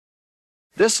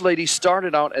This lady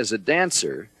started out as a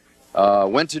dancer,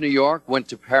 went to New York, went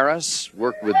to Paris,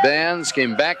 worked with bands,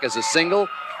 came back as a single,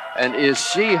 and is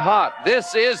she hot?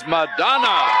 This is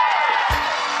Madonna!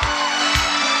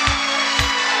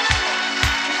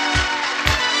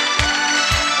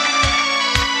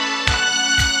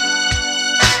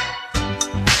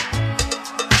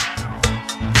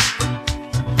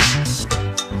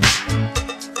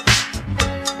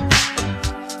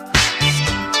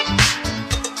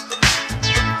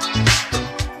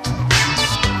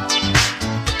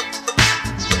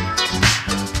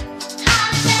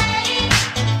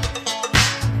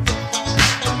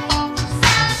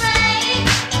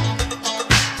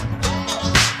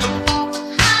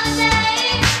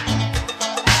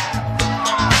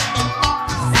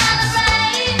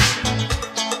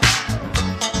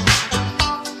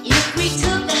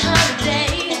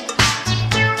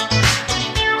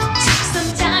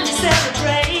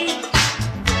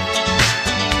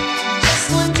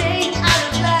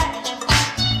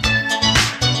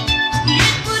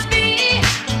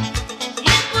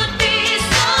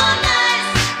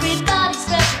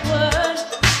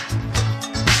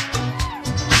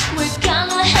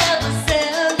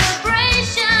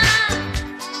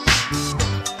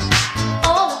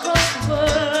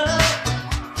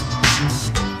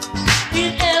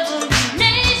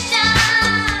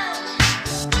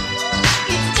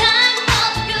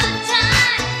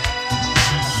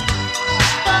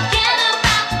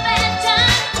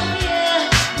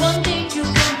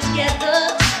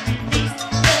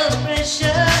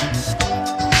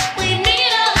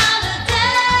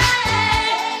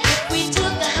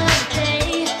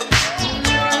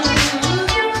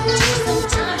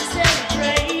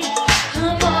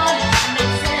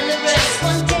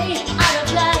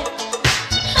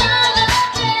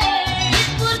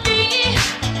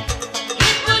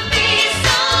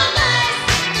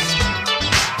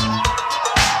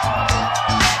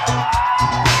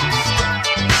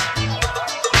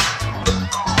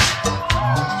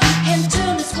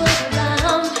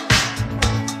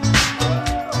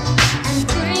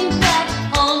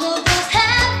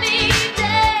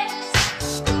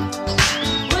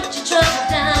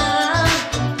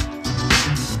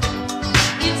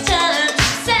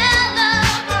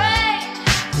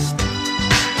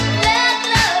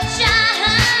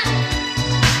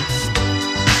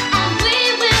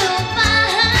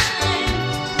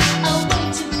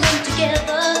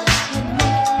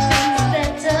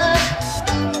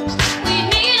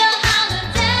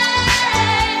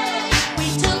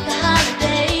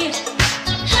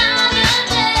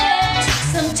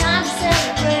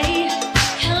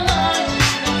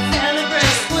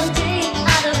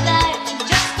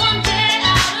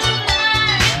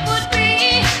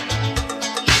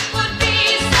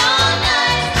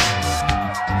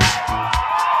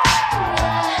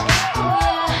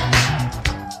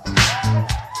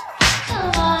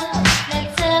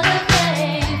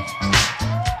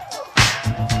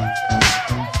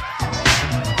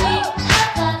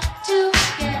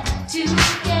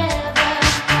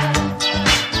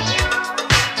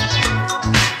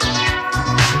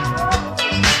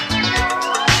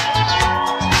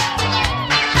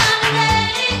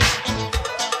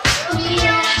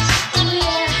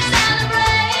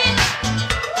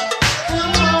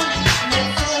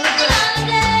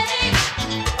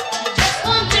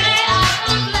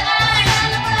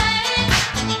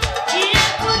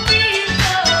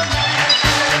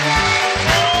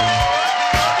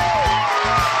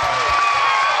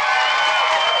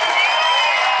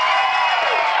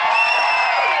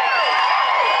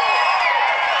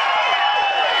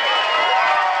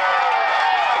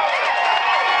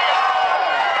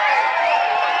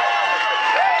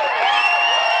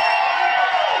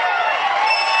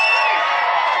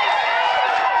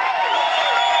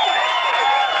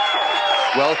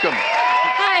 Welcome.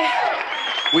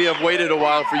 Hi. We have waited a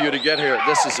while for you to get here.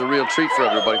 This is a real treat for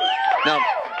everybody. Now,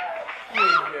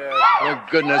 for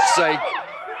goodness sake,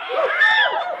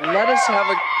 let us have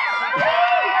a...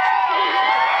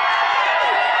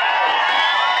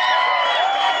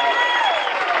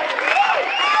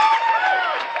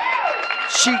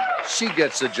 She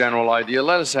gets the general idea.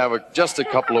 Let us have just a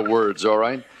couple of words, all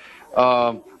right?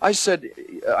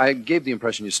 I gave the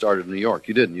impression you started in New York.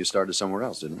 You didn't. You started somewhere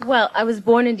else, didn't you? Well, I was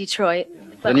born in Detroit.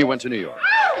 Then you went to New York.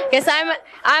 Yes,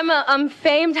 I'm a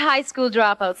famed high school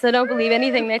dropout, so don't believe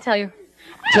anything they tell you.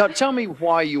 Tell me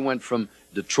why you went from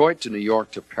Detroit to New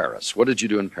York to Paris. What did you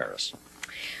do in Paris?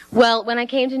 Well, when I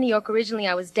came to New York originally,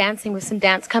 I was dancing with some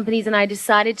dance companies, and I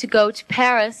decided to go to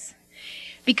Paris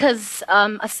because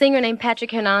a singer named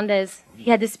Patrick Hernandez, he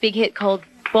had this big hit called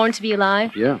Born to Be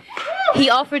Alive. Yeah. he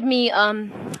offered me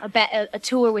a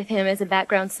tour with him as a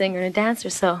background singer and a dancer,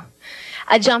 so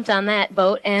I jumped on that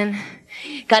boat and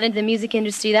got into the music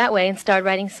industry that way and started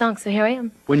writing songs, so here I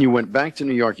am. When you went back to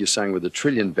New York, you sang with a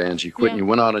trillion bands. You quit and you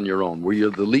went out on your own. Were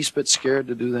you the least bit scared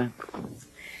to do that?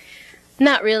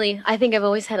 Not really. I think I've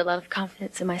always had a lot of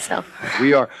confidence in myself.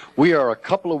 We are a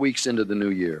couple of weeks into the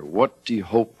new year. What do you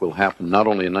hope will happen, not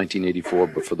only in 1984,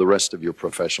 but for the rest of your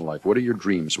professional life? What are your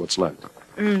dreams? What's left?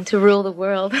 To rule the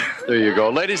world. There you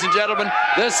go. Ladies and gentlemen,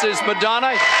 this is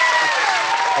Madonna.